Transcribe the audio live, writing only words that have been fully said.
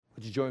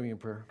Would you join me in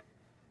prayer?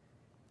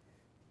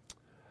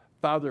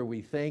 Father,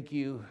 we thank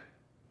you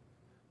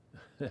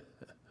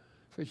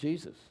for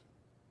Jesus.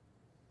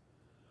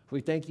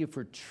 We thank you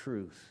for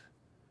truth.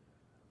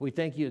 We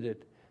thank you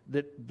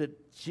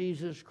that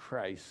Jesus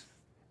Christ,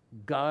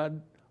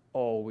 God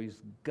always,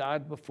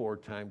 God before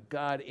time,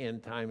 God in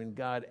time, and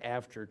God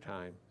after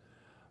time,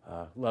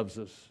 loves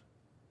us,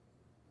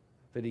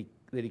 that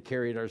he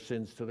carried our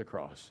sins to the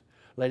cross.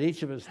 Let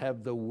each of us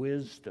have the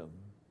wisdom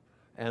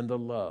and the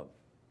love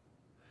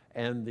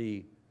and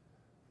the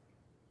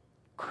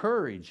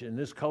courage in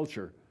this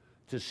culture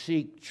to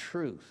seek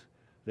truth,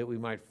 that we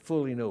might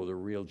fully know the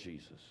real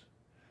Jesus.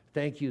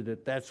 Thank you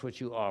that that's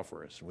what you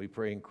offer us, and we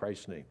pray in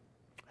Christ's name.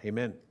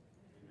 Amen.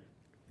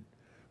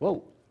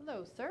 Whoa.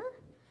 Hello, sir.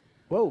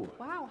 Whoa.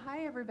 Wow.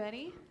 Hi,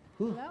 everybody.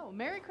 Hello.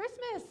 Merry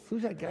Christmas.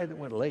 Who's that guy that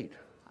went late?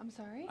 I'm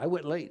sorry? I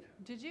went late.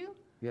 Did you?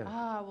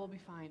 Yeah. We'll be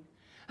fine.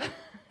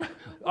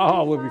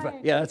 We'll be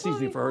fine. Yeah, that's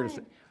easy for her to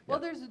say. Well,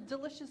 there's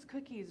delicious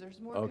cookies. There's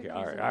more cookies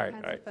all and right,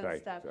 all kinds of fun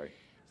stuff. Sorry.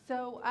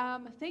 So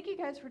thank you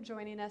guys for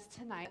joining us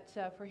tonight.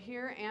 For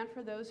here and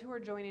for those who are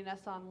joining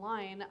us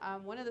online,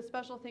 one of the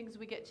special things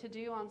we get to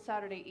do on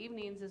Saturday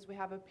evenings is we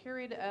have a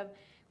period of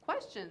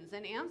questions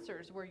and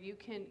answers where you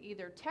can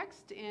either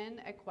text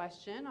in a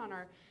question on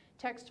our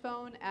text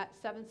phone at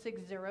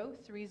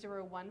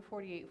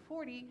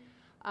 760-301-4840,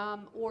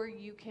 or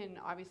you can,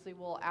 obviously,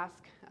 we'll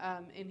ask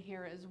in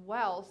here as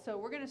well. So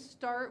we're going to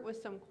start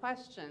with some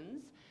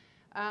questions.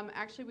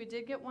 Actually, we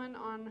did get one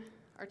on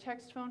our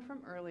text phone from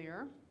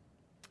earlier.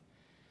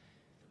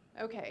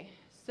 Okay,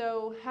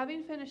 so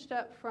having finished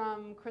up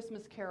from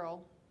Christmas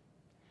Carol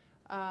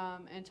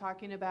and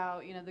talking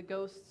about, the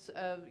ghosts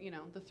of,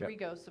 the three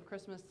ghosts of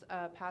Christmas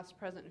past,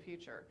 present, and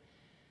future.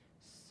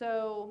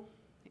 So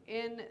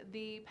in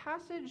the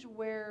passage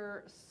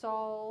where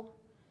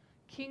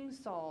King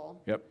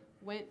Saul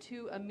went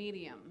to a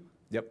medium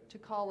to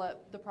call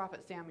up the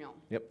prophet Samuel.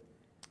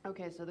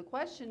 Okay, so the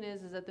question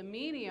is that the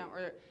medium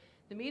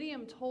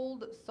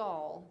told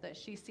Saul that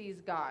she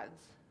sees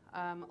gods.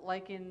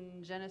 Like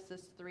in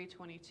Genesis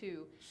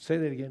 3:22. Say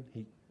that again.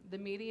 The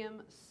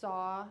medium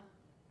saw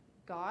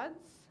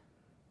gods.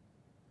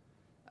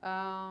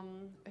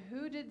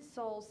 Who did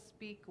Saul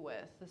speak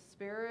with? A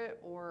spirit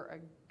or a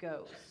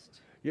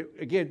ghost? Yeah,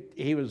 again,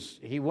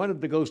 he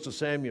wanted the ghost of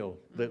Samuel,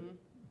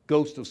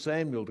 ghost of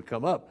Samuel to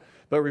come up.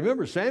 But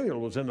remember, Samuel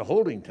was in the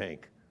holding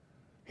tank.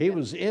 He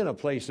was in a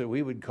place that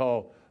we would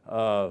call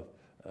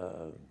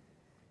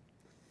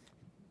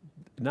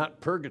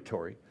not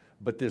purgatory,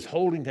 but this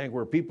holding tank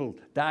where people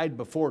died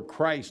before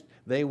Christ.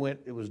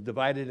 It was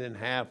divided in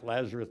half.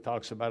 Lazarus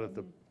talks about it,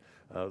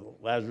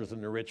 Lazarus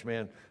and the rich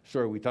man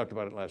story. We talked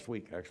about it last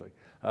week, actually.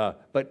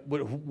 But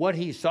what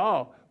he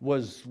saw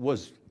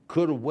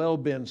could have well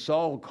been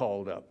Saul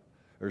called up,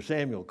 or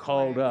Samuel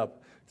called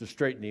up to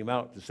straighten him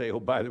out, to say, oh,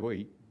 by the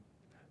way,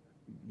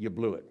 you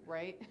blew it.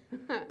 Right.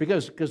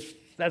 because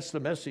that's the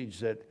message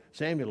that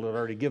Samuel had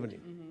already given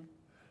him.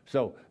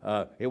 So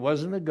it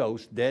wasn't a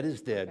ghost. Dead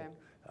is dead.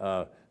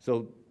 Okay.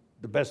 So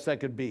the best that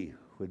could be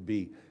would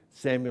be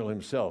Samuel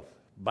himself,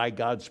 by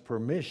God's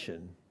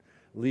permission,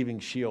 leaving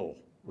Sheol,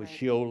 which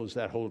Sheol is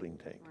that holding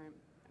tank. Right.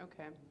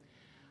 Okay.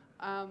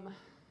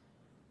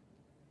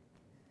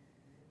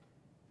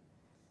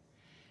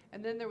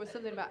 And then there was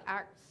something about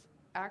Acts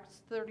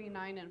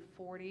 39 and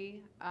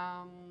 40.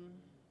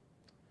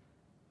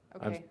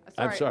 Okay.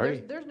 I'm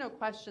sorry. There's no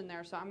question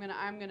there, so I'm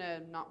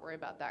gonna not worry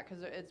about that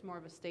because it's more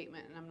of a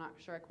statement, and I'm not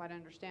sure I quite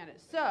understand it.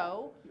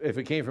 So if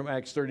it came from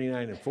Acts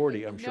 39 and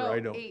 40, I'm sure I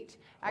don't. 8.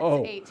 Acts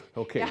 8.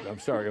 Okay. Yeah. I'm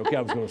sorry. Okay,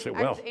 I was going to say,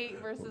 well, Acts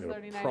 8 verses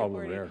 39 and 40.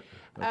 Problem there.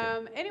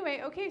 Okay.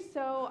 Anyway, okay.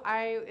 So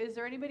is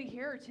there anybody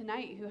here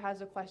tonight who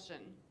has a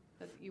question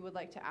that you would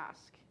like to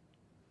ask?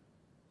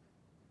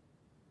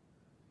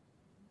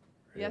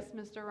 Yeah. Yes,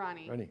 Mr.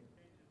 Ronnie.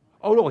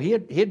 Oh no, he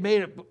had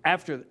made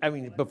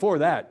it before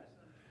that.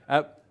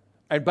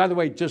 And by the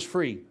way, just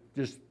free.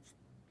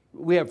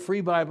 We have free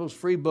Bibles,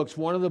 free books.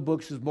 One of the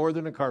books is More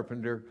Than a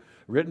Carpenter,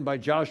 written by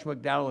Josh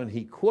McDowell, and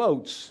he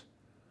quotes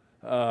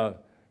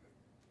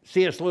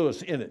C.S.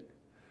 Lewis in it.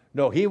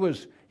 No, he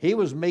was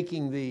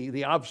making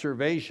the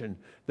observation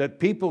that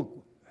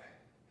people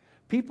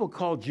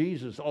call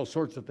Jesus all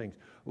sorts of things.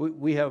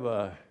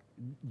 I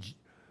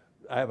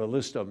have a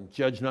list of them: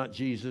 Judge Not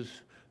Jesus,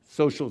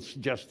 Social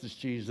Justice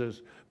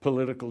Jesus,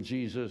 Political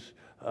Jesus,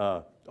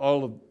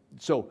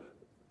 so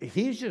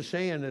he's just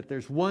saying that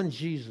there's one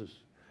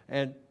Jesus,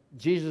 and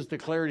Jesus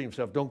declared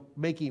himself. Don't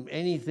make him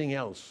anything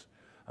else.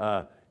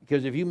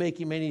 Because if you make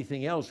him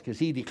anything else, because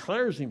he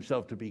declares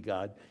himself to be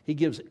God, he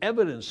gives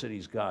evidence that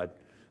he's God.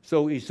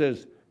 So he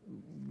says,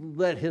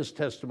 let his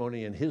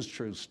testimony and his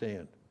truth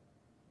stand.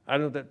 I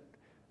don't know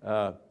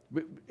that,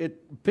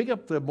 pick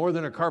up the More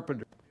Than a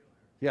Carpenter.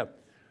 Yeah.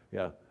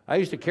 I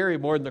used to carry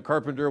More Than a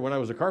Carpenter when I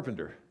was a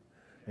carpenter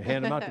and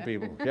hand them out to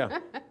people. Yeah.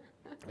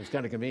 It's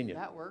kind of convenient.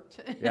 That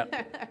worked. Yeah.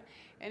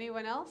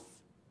 Anyone else?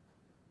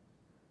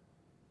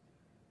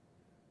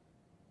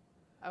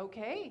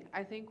 Okay,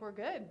 I think we're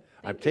good.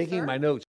 I'm taking my notes.